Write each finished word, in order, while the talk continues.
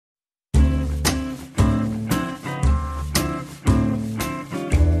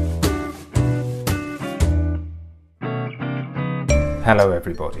Hello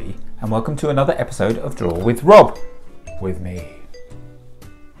everybody, and welcome to another episode of Draw with Rob. With me,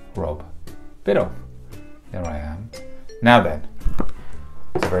 Rob Biddulph. There I am. Now then,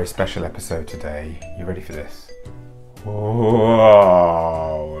 it's a very special episode today. You ready for this?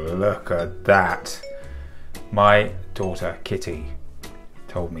 Whoa, look at that. My daughter Kitty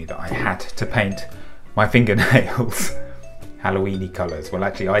told me that I had to paint my fingernails Halloween-y colours. Well,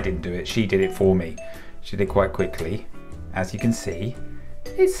 actually I didn't do it, she did it for me. She did it quite quickly. As you can see,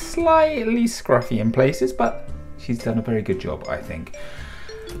 it's slightly scruffy in places, but she's done a very good job, I think.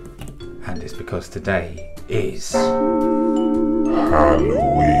 And it's because today is Halloween.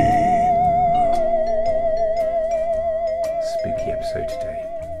 Spooky episode today.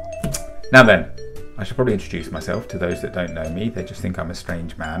 Now then, I should probably introduce myself to those that don't know me. They just think I'm a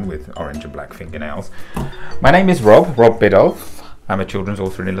strange man with orange and black fingernails. My name is Rob Biddulph. I'm a children's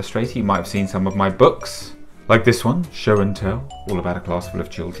author and illustrator. You might have seen some of my books. Like this one, Show and Tell, all about a class full of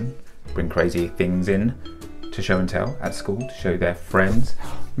children. Bring crazy things in to show and tell at school to show their friends.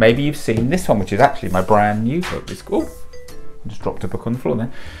 Maybe you've seen this one, which is actually my brand new book. It's called, I just dropped a book on the floor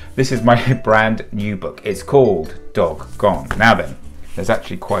there. This is my brand new book. It's called Dog Gone. Now then, there's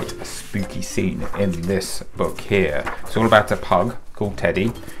actually quite a spooky scene in this book here. It's all about a pug called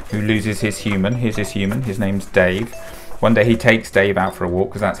Teddy who loses his human. Here's his human, his name's Dave. One day he takes Dave out for a walk,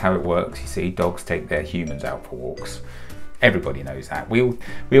 because that's how it works. You see, dogs take their humans out for walks. Everybody knows that. We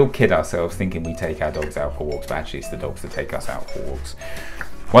all kid ourselves thinking we take our dogs out for walks, but actually it's the dogs that take us out for walks.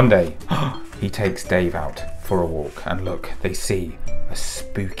 One day, he takes Dave out for a walk, and look, they see a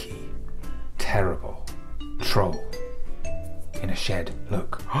spooky, terrible troll in a shed.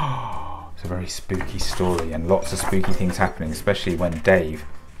 Look, it's a very spooky story, and lots of spooky things happening, especially when Dave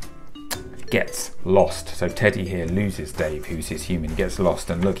gets lost. So Teddy here loses Dave, who's his human. He gets lost,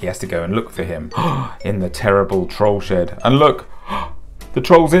 and look, he has to go and look for him in the terrible troll shed. And look, the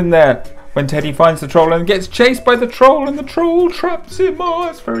troll's in there. When Teddy finds the troll and gets chased by the troll, and the troll traps him. Oh,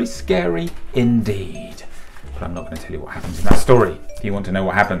 it's very scary indeed. But I'm not going to tell you what happens in that story. If you want to know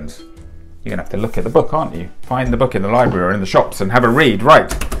what happens, you're going to have to look at the book, aren't you? Find the book in the library or in the shops and have a read. Right.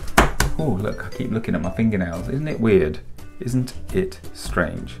 Oh, look, I keep looking at my fingernails. Isn't it weird? Isn't it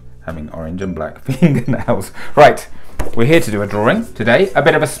strange? Having orange and black fingernails. Right, we're here to do a drawing today, a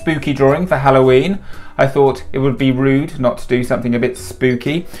bit of a spooky drawing for Halloween. I thought it would be rude not to do something a bit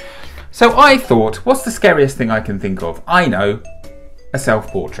spooky. So I thought, what's the scariest thing I can think of? I know, a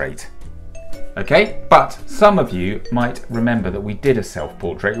self-portrait. Okay, but some of you might remember that we did a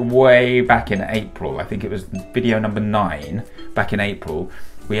self-portrait way back in April. I think it was video number 9 back in April.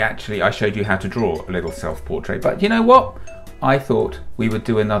 I showed you how to draw a little self-portrait, but you know what? I thought we would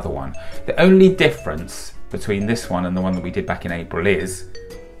do another one. The only difference between this one and the one that we did back in April is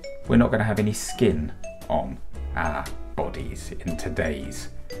we're not going to have any skin on our bodies in today's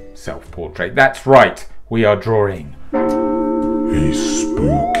self-portrait. That's right, we are drawing a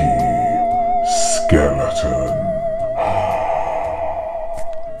spooky skeleton.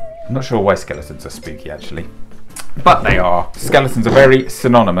 I'm not sure why skeletons are spooky actually, but they are. Skeletons are very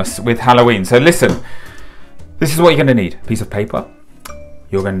synonymous with Halloween. So listen. This is what you're going to need. A piece of paper.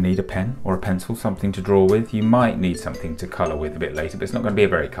 You're going to need a pen or a pencil, something to draw with. You might need something to colour with a bit later, but it's not going to be a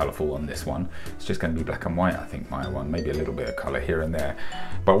very colourful one, this one. It's just going to be black and white, I think, my one. Maybe a little bit of colour here and there.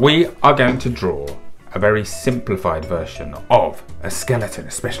 But we are going to draw a very simplified version of a skeleton,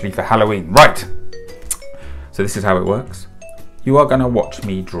 especially for Halloween. Right. So this is how it works. You are going to watch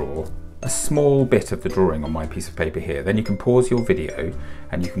me draw a small bit of the drawing on my piece of paper here. Then you can pause your video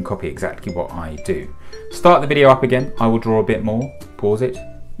and you can copy exactly what I do. Start the video up again, I will draw a bit more. Pause it,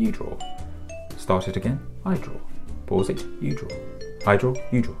 you draw. Start it again, I draw. Pause it, you draw. I draw,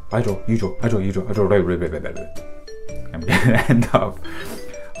 you draw. I draw, you draw. I draw, you draw. I draw. I'm going to end up.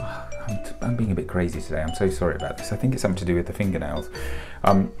 I'm being a bit crazy today. I'm so sorry about this. I think it's something to do with the fingernails.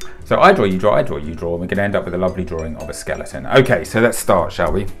 So I draw, you draw. I draw, you draw. And we're going to end up with a lovely drawing of a skeleton. Okay, so let's start,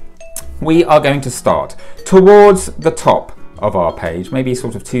 shall we? We are going to start towards the top of our page, maybe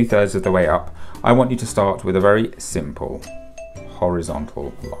sort of 2/3 of the way up. I want you to start with a very simple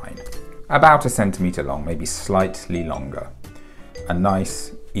horizontal line, about 1 centimetre long, maybe slightly longer. A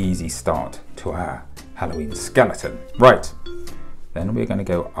nice, easy start to our Halloween skeleton. Right, then we're going to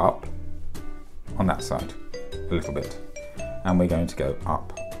go up on that side a little bit, and we're going to go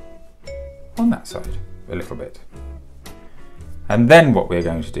up on that side a little bit. And then what we're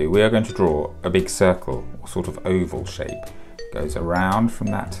going to do, we are going to draw a big circle or sort of oval shape. Goes around from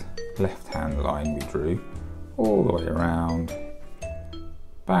that left-hand line we drew, all the way around,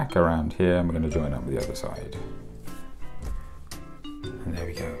 back around here, and we're going to join up with the other side. And there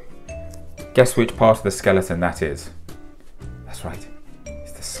we go. Guess which part of the skeleton that is? That's right,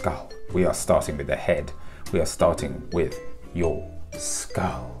 We are starting with the head. We are starting with your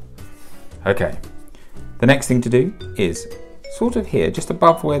skull. Okay, the next thing to do is sort of here, just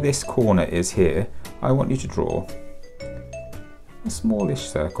above where this corner is here, I want you to draw a smallish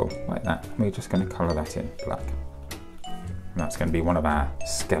circle like that. We're just going to colour that in black. And that's going to be one of our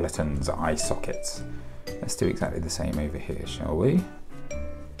skeleton's eye sockets. Let's do exactly the same over here, shall we?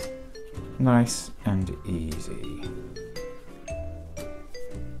 Nice and easy.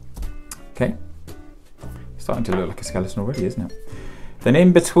 Okay, starting to look like a skeleton already, isn't it? Then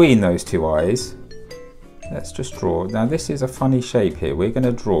in between those two eyes, let's just draw. Now this is a funny shape here. We're going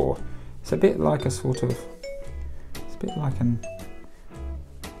to draw. It's a bit like a sort of, it's a bit like an,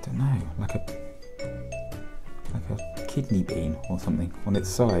 I don't know, like a kidney bean or something on its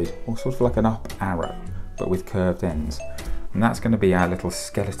side, or sort of like an up arrow, but with curved ends. And that's going to be our little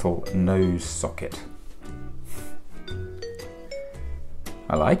skeletal nose socket.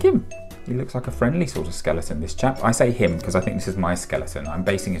 I like him. He looks like a friendly sort of skeleton, this chap. I say him because I think this is my skeleton. I'm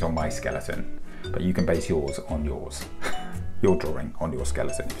basing it on my skeleton, but you can base yours on yours. Your drawing on your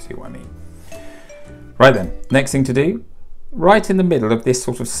skeleton, if you see what I mean. Right then, next thing to do, right in the middle of this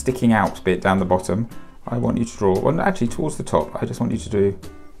sort of sticking out bit down the bottom, I want you to draw, well actually towards the top, I just want you to do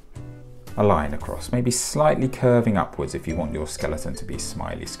a line across, maybe slightly curving upwards if you want your skeleton to be a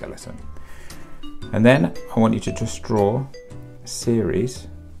smiley skeleton. And then I want you to just draw a series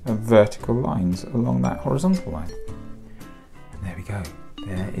of vertical lines along that horizontal line. And there we go.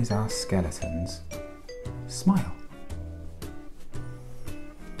 There is our skeleton's smile.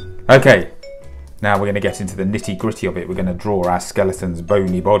 Okay, now we're going to get into the nitty-gritty of it. We're going to draw our skeleton's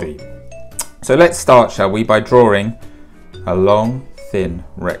bony body. So let's start, shall we, by drawing a long, thin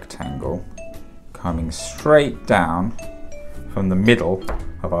rectangle coming straight down from the middle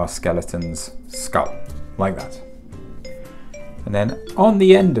of our skeleton's skull, like that. And then on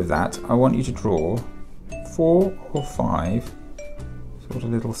the end of that, I want you to draw 4 or 5 sort of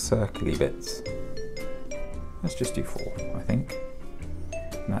little circly bits. Let's just do 4, I think.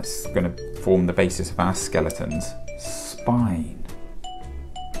 And that's going to form the basis of our skeleton's spine.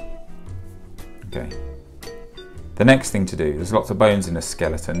 Okay. The next thing to do, there's lots of bones in a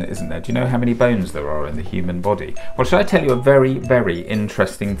skeleton, isn't there? Do you know how many bones there are in the human body? Well, shall I tell you a very, very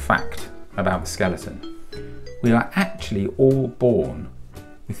interesting fact about the skeleton? We are actually all born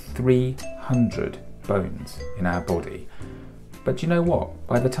with 300 bones in our body. But do you know what?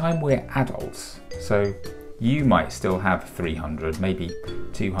 By the time we're adults, so you might still have 300, maybe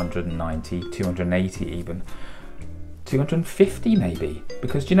 290, 280 even, 250 maybe,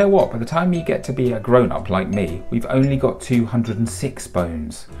 because do you know what, by the time you get to be a grown-up like me, we've only got 206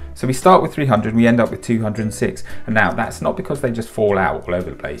 bones. So we start with 300 and we end up with 206, and now that's not because they just fall out all over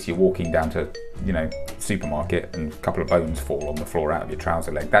the place. You're walking down to, you know, supermarket and a couple of bones fall on the floor out of your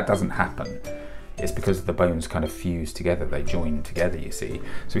trouser leg. That doesn't happen. It's because the bones kind of fuse together, they join together, you see.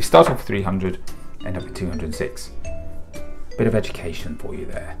 So we start off with 300, end up with 206. Bit of education for you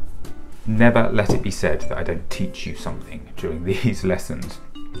there. Never let it be said that I don't teach you something during these lessons.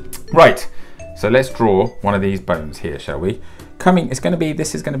 Right, so let's draw one of these bones here, shall we?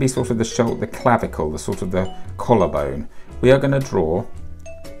 This is going to be sort of the shoulder, the clavicle, the sort of the collarbone. We are going to draw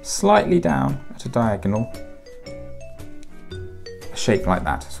slightly down at a diagonal, a shape like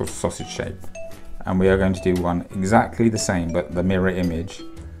that, sort of sausage shape. And we are going to do one exactly the same, but the mirror image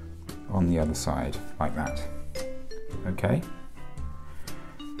on the other side, like that. Okay?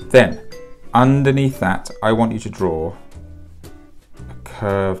 Then, underneath that, I want you to draw a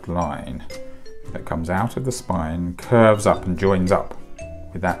curved line that comes out of the spine, curves up and joins up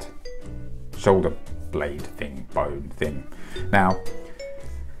with that shoulder blade thing, bone thing. Now,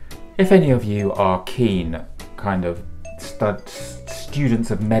 if any of you are keen kind of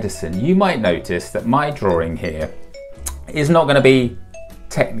students of medicine, you might notice that my drawing here is not going to be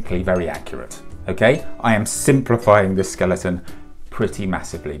technically very accurate. Okay, I am simplifying this skeleton pretty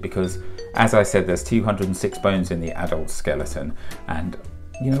massively because, as I said, there's 206 bones in the adult skeleton, and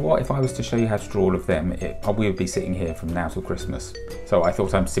you know what, if I was to show you how to draw all of them, we would be sitting here from now till Christmas. So I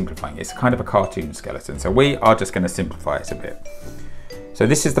thought I'm simplifying it. It's kind of a cartoon skeleton, so we are just going to simplify it a bit. So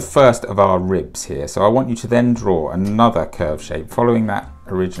this is the first of our ribs here, so I want you to then draw another curved shape following that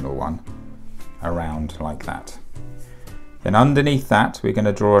original one around like that. Then underneath that we're going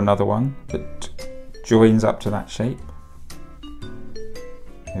to draw another one that joins up to that shape.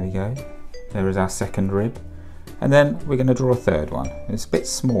 There we go. There is our second rib. And then we're going to draw a third one. It's a bit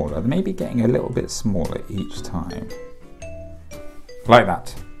smaller, maybe getting a little bit smaller each time. Like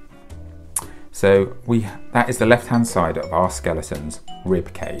that. So that is the left-hand side of our skeleton's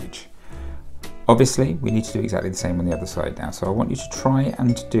rib cage. Obviously, we need to do exactly the same on the other side now. So I want you to try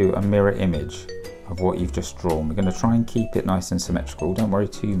and do a mirror image of what you've just drawn. We're going to try and keep it nice and symmetrical. Don't worry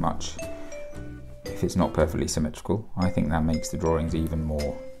too much if it's not perfectly symmetrical. I think that makes the drawings even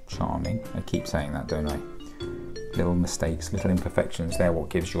more charming. I keep saying that, don't I? Little mistakes, little imperfections, they're what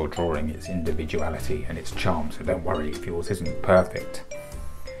gives your drawing its individuality and its charm, so don't worry if yours isn't perfect.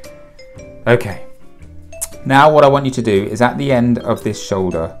 Okay, now what I want you to do is at the end of this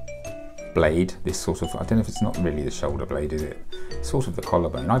shoulder blade, this sort of, I don't know if it's not really the shoulder blade, is it? Sort of the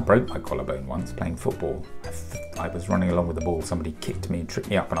collarbone. I broke my collarbone once playing football. I was running along with the ball, somebody kicked me and tripped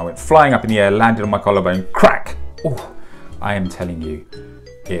me up and I went flying up in the air, landed on my collarbone, crack! Oh, I am telling you,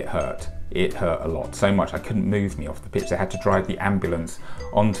 it hurt. It hurt a lot, so much I couldn't move me off the pitch. They had to drive the ambulance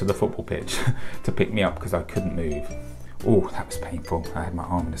onto the football pitch to pick me up because I couldn't move. Oh, that was painful. I had my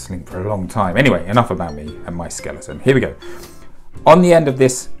arm in a sling for a long time. Anyway, enough about me and my skeleton. Here we go. On the end of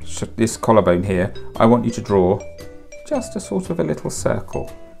this collarbone here, I want you to draw just a sort of a little circle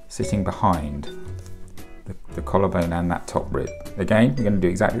sitting behind the collarbone and that top rib. Again, we're going to do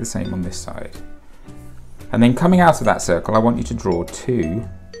exactly the same on this side. And then coming out of that circle, I want you to draw two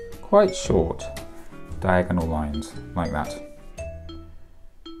quite short diagonal lines like that.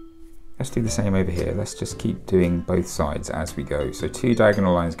 Let's do the same over here. Let's just keep doing both sides as we go. So two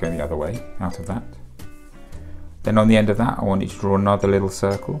diagonal lines going the other way out of that. Then on the end of that, I want you to draw another little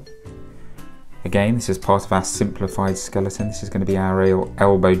circle. Again, this is part of our simplified skeleton. This is going to be our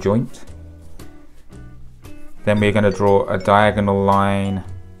elbow joint. Then we're going to draw a diagonal line,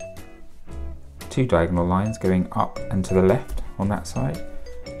 two diagonal lines going up and to the left on that side,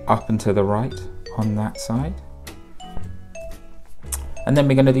 up and to the right on that side. And then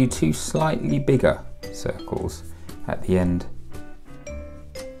we're going to do two slightly bigger circles at the end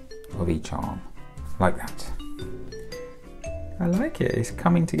of each arm, like that. I like it, it's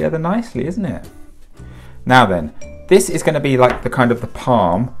coming together nicely, isn't it? Now then, this is going to be like the kind of the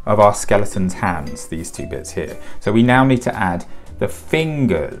palm of our skeleton's hands, these two bits here. So we now need to add the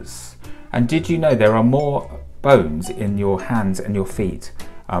fingers. And did you know there are more bones in your hands and your feet?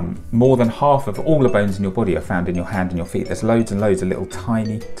 More than half of all the bones in your body are found in your hand and your feet. There's loads and loads of little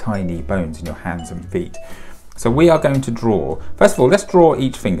tiny, tiny bones in your hands and feet. So we are going to draw, first of all, let's draw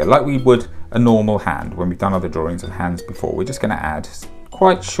each finger like we would a normal hand when we've done other drawings of hands before. We're just going to add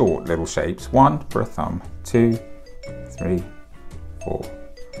quite short little shapes. 1 for a thumb, 2, 3, 4,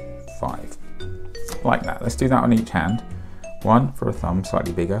 5. Like that. Let's do that on each hand. 1 for a thumb,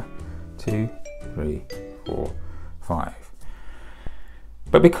 slightly bigger. 2, 3, 4, 5.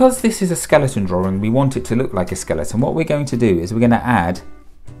 But because this is a skeleton drawing, we want it to look like a skeleton. What we're going to do is we're going to add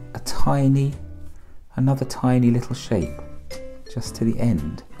another tiny little shape just to the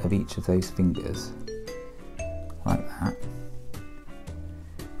end of each of those fingers, like that.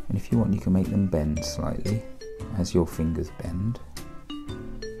 And if you want, you can make them bend slightly as your fingers bend.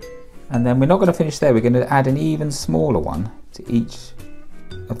 And then we're not going to finish there, we're going to add an even smaller one to each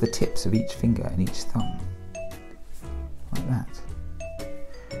of the tips of each finger and each thumb, like that.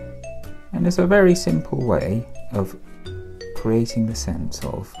 And it's a very simple way of creating the sense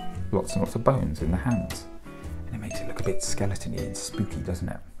of lots and lots of bones in the hands. And it makes it look a bit skeleton-y and spooky, doesn't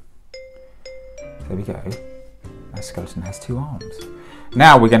it? There we go. Our skeleton has 2 arms.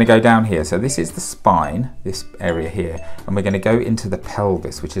 Now we're going to go down here. So this is the spine, this area here, and we're going to go into the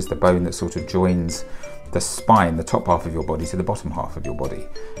pelvis, which is the bone that sort of joins the spine, the top half of your body, to the bottom half of your body.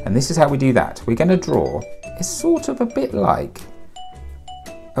 And this is how we do that. We're going to draw, it's sort of a bit like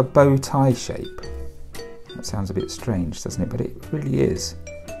a bow tie shape. That sounds a bit strange, doesn't it? But it really is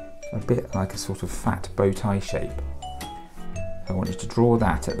a bit like a sort of fat bow tie shape. I want you to draw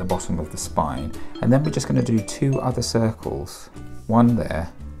that at the bottom of the spine, and then we're just going to do 2 other circles, one there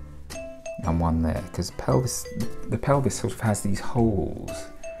and one there, because the pelvis sort of has these holes,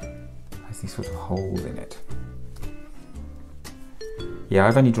 in it. Yeah,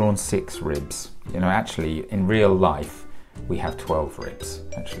 I've only drawn 6 ribs. You know, actually, in real life, we have 12 ribs.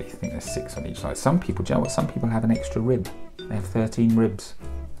 Actually, I think there's 6 on each side. Some people, do you know what? Some people have an extra rib. They have 13 ribs.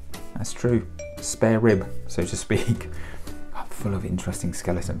 That's true. Spare rib, so to speak. I'm full of interesting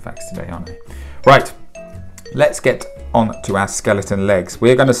skeleton facts today, aren't I? Right, let's get on to our skeleton legs.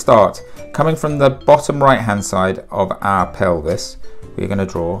 We're going to start coming from the bottom right hand side of our pelvis. We're going to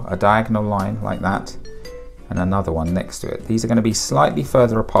draw a diagonal line like that and another one next to it. These are going to be slightly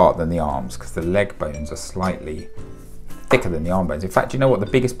further apart than the arms because the leg bones are slightly thicker than the arm bones. In fact, you know what? The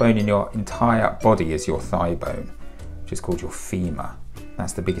biggest bone in your entire body is your thigh bone, which is called your femur.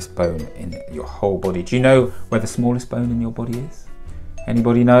 That's the biggest bone in your whole body. Do you know where the smallest bone in your body is?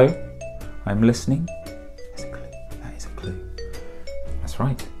 Anybody know? I'm listening. That's a clue. That is a clue. That's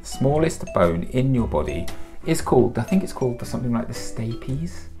right. The smallest bone in your body is called, I think it's called something like the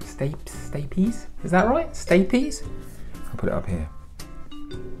stapes. Stapes? Is that right? Stapes? I'll put it up here.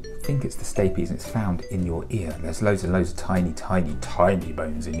 I think it's the stapes, and it's found in your ear. There's loads and loads of tiny, tiny, tiny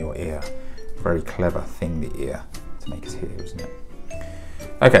bones in your ear. Very clever thing, the ear, to make us hear, isn't it?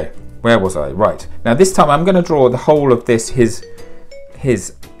 Okay, where was I? Right, now this time I'm going to draw the whole of this, his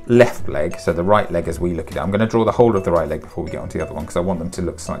left leg, so the right leg as we look at it. I'm going to draw the whole of the right leg before we get onto the other one, because I want them to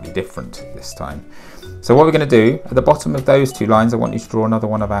look slightly different this time. So what we're going to do, at the bottom of those two lines, I want you to draw another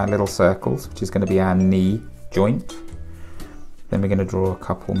one of our little circles, which is going to be our knee joint. Then we're going to draw a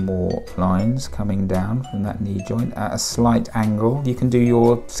couple more lines coming down from that knee joint at a slight angle. You can do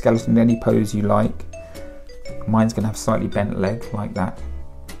your skeleton in any pose you like. Mine's going to have a slightly bent leg like that.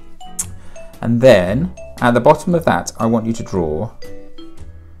 And then at the bottom of that, I want you to draw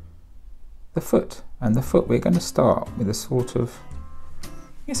the foot. And the foot, we're going to start with a sort of,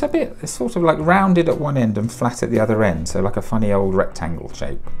 it's sort of like rounded at one end and flat at the other end. So like a funny old rectangle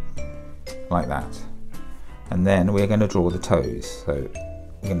shape, like that. And then we're going to draw the toes. So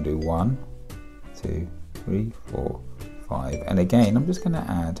we're going to do 1, 2, 3, 4, 5. And again, I'm just going to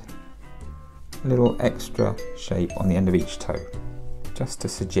add a little extra shape on the end of each toe, just to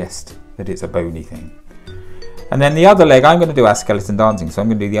suggest that it's a bony thing. And then the other leg, I'm going to do our skeleton dancing. So I'm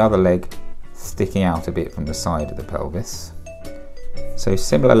going to do the other leg sticking out a bit from the side of the pelvis. So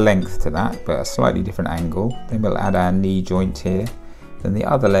similar length to that, but a slightly different angle. Then we'll add our knee joint here. Then the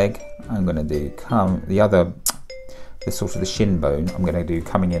other leg, I'm going to do the sort of the shin bone, I'm going to do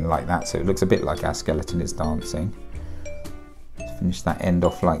coming in like that, so it looks a bit like our skeleton is dancing. Let's finish that end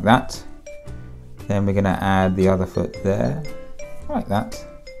off like that. Then we're going to add the other foot there, like that.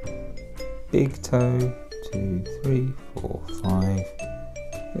 Big toe, 2, 3, 4, 5.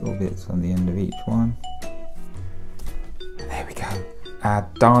 Little bits on the end of each one. And there we go. Our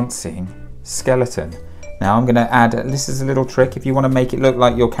dancing skeleton. Now I'm going to add, this is a little trick, if you want to make it look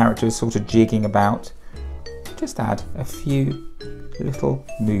like your character is sort of jigging about, just add a few little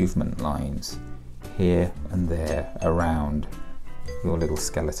movement lines here and there around your little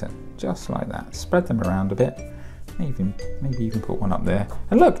skeleton, just like that. Spread them around a bit, maybe even put one up there.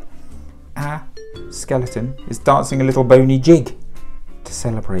 And look, our skeleton is dancing a little bony jig to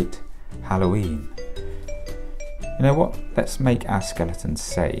celebrate Halloween. You know what? Let's make our skeleton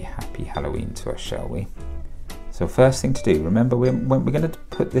say Happy Halloween to us, shall we? So first thing to do, remember we're going to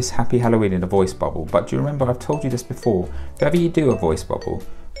put this Happy Halloween in a voice bubble, but do you remember I've told you this before, if ever you do a voice bubble,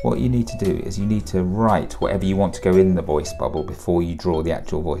 what you need to do is you need to write whatever you want to go in the voice bubble before you draw the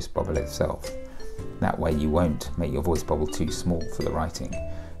actual voice bubble itself. That way you won't make your voice bubble too small for the writing.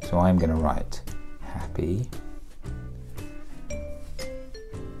 So I'm going to write Happy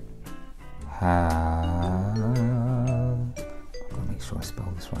I've got to make sure I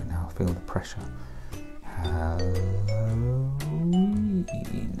spell this right now, I feel the pressure. Halloween.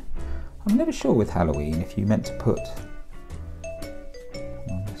 I'm never sure with Halloween if you meant to put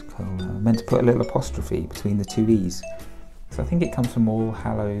a little apostrophe between the two E's. So I think it comes from All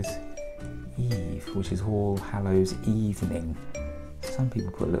Hallows Eve, which is All Hallows Evening. Some people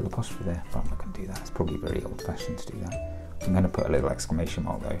put a little apostrophe there, but I'm not going to do that. It's probably very old-fashioned to do that. I'm going to put a little exclamation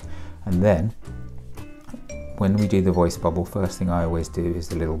mark though. And then when we do the voice bubble, first thing I always do is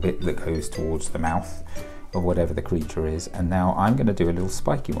the little bit that goes towards the mouth of whatever the creature is. And now I'm going to do a little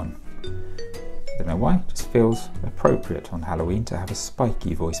spiky one. I don't know why, it just feels appropriate on Halloween to have a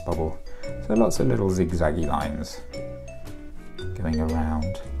spiky voice bubble. So lots of little zigzaggy lines going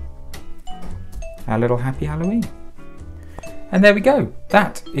around our little Happy Halloween. And there we go.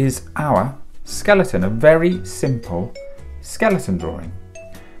 That is our skeleton, a very simple skeleton drawing.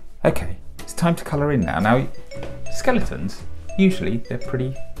 Okay, it's time to colour in now. Now, skeletons, usually they're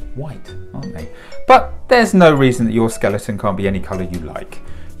pretty white, aren't they? But there's no reason that your skeleton can't be any colour you like.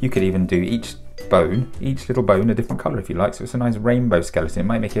 You could even do each little bone a different colour if you like, so it's a nice rainbow skeleton. It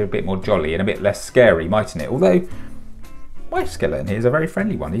might make it a bit more jolly and a bit less scary, mightn't it? Although, my skeleton here is a very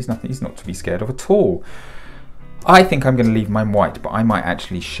friendly one. He's not to be scared of at all. I think I'm going to leave mine white, but I might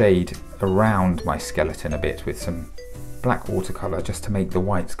actually shade around my skeleton a bit with some black watercolour just to make the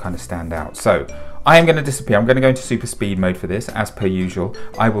whites kind of stand out. So I am going to disappear. I'm going to go into super speed mode for this, as per usual.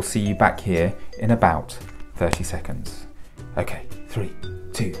 I will see you back here in about 30 seconds. Okay, 3,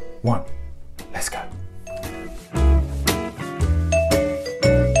 2, 1, let's go.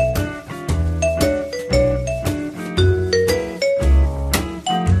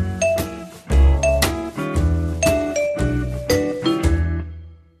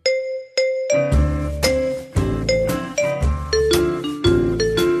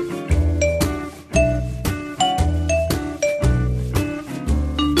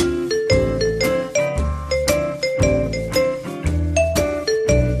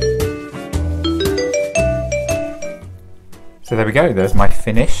 we go, there's my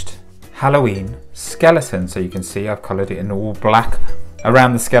finished Halloween skeleton. So you can see I've coloured it in all black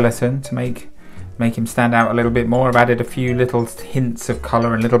around the skeleton to make him stand out a little bit more. I've added a few little hints of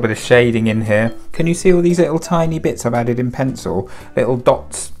colour and a little bit of shading in here. Can you see all these little tiny bits I've added in pencil? Little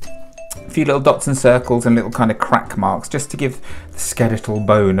dots, a few little dots and circles and little kind of crack marks, just to give the skeletal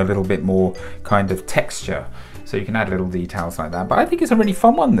bone a little bit more kind of texture. So you can add little details like that. But I think it's a really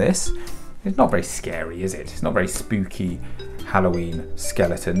fun one, this. It's not very scary, is it? It's not very spooky Halloween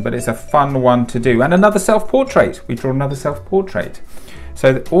skeleton, but it's a fun one to do. And another self-portrait. We draw another self-portrait.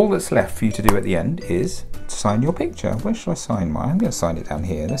 So all that's left for you to do at the end is sign your picture. Where should I sign mine? I'm going to sign it down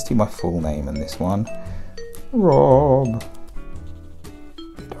here. Let's do my full name on this one. Rob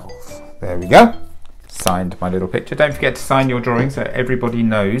Biddulph. There we go. Signed my little picture. Don't forget to sign your drawing so everybody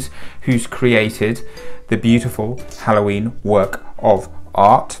knows who's created the beautiful Halloween work of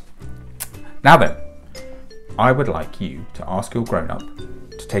art. Now then, I would like you to ask your grown-up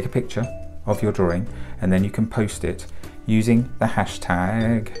to take a picture of your drawing, and then you can post it using the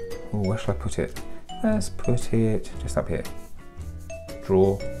hashtag, oh, where should I put it? Let's put it just up here.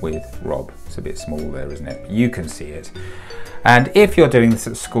 Draw with Rob. It's a bit small there, isn't it? You can see it. And if you're doing this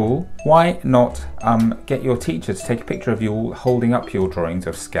at school, why not get your teacher to take a picture of you holding up your drawings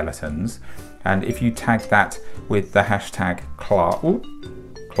of skeletons, and if you tag that with the hashtag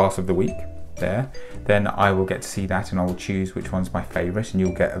class of the week there, then I will get to see that and I will choose which one's my favourite, and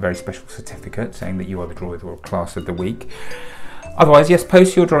you'll get a very special certificate saying that you are the Draw with Rob class of the week. Otherwise, yes,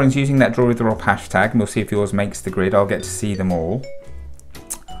 post your drawings using that Draw with Rob hashtag and we'll see if yours makes the grid. I'll get to see them all.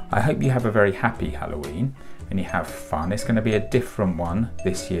 I hope you have a very happy Halloween and you have fun. It's going to be a different one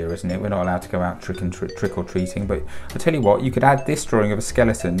this year, isn't it? We're not allowed to go out trick or treating, but I'll tell you what, you could add this drawing of a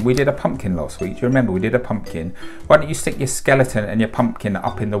skeleton. We did a pumpkin last week. Do you remember we did a pumpkin? Why don't you stick your skeleton and your pumpkin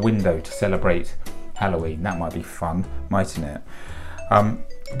up in the window to celebrate Halloween? That might be fun, mightn't it?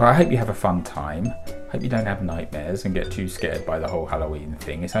 But I hope you have a fun time. Hope you don't have nightmares and get too scared by the whole Halloween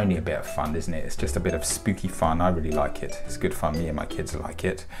thing. It's only a bit of fun, isn't it? It's just a bit of spooky fun. I really like it. It's good fun. Me and my kids like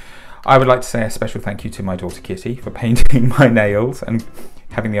it. I would like to say a special thank you to my daughter Kitty for painting my nails and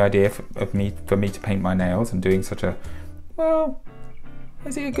having the idea for me to paint my nails and doing such a, well,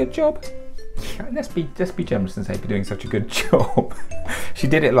 is it a good job? Let's be generous and say for doing such a good job. She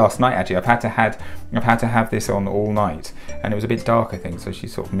did it last night actually. I've had to have this on all night, and it was a bit dark I think, so she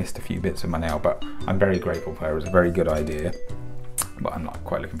sort of missed a few bits of my nail, but I'm very grateful for her. It was a very good idea, but I'm not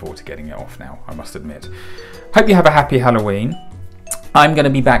quite looking forward to getting it off now, I must admit. Hope you have a happy Halloween. I'm going to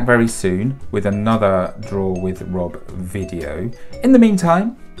be back very soon with another Draw with Rob video. In the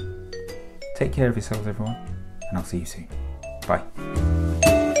meantime, take care of yourselves everyone, and I'll see you soon. Bye.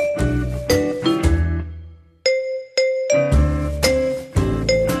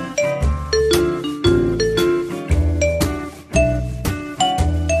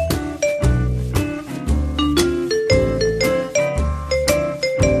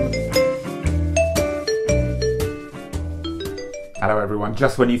 Hello everyone,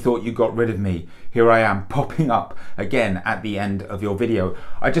 just when you thought you got rid of me, here I am popping up again at the end of your video.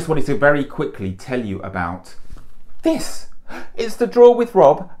 I just wanted to very quickly tell you about this. It's the Draw with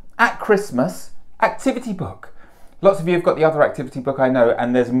Rob at Christmas activity book. Lots of you have got the other activity book I know,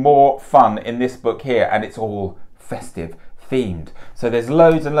 and there's more fun in this book here, and it's all festive themed. So there's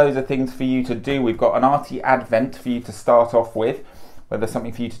loads and loads of things for you to do. We've got an arty advent for you to start off with, where there's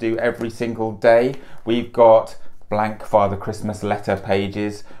something for you to do every single day. We've got blank Father Christmas letter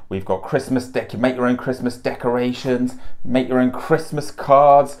pages. We've got Christmas make your own Christmas decorations, make your own Christmas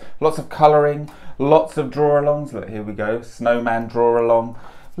cards, lots of colouring, lots of draw-alongs. Look, here we go, snowman draw-along.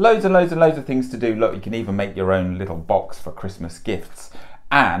 Loads and loads and loads of things to do. Look, you can even make your own little box for Christmas gifts.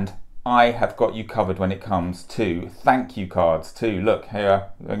 And I have got you covered when it comes to thank you cards too. Look, here,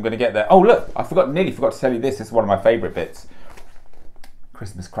 I'm going to get there. Oh look, nearly forgot to tell you this. This is one of my favourite bits.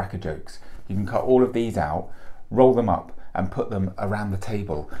 Christmas cracker jokes. You can cut all of these out, roll them up and put them around the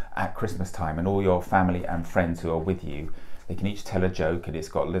table at Christmas time, and all your family and friends who are with you, they can each tell a joke, and it's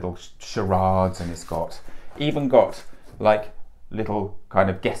got little charades, and it's even got like little kind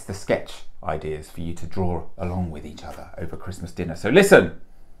of guess the sketch ideas for you to draw along with each other over Christmas dinner. So listen,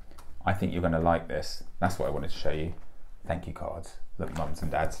 I think you're going to like this. That's what I wanted to show you. Thank you cards. Look, mums and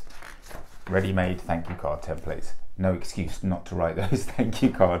dads, ready-made thank you card templates. No excuse not to write those thank you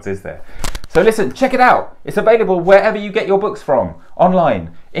cards, is there? So listen, check it out. It's available wherever you get your books from,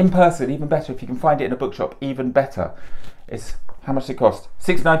 online, in person, even better. If you can find it in a bookshop, even better. It's, how much does it cost?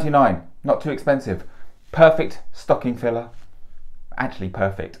 $6.99, not too expensive. Perfect stocking filler. Actually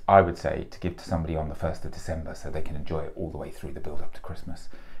perfect, I would say, to give to somebody on the 1st of December so they can enjoy it all the way through the build up to Christmas.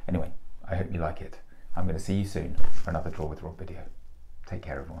 Anyway, I hope you like it. I'm going to see you soon for another Draw with Rob video. Take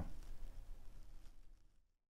care, everyone.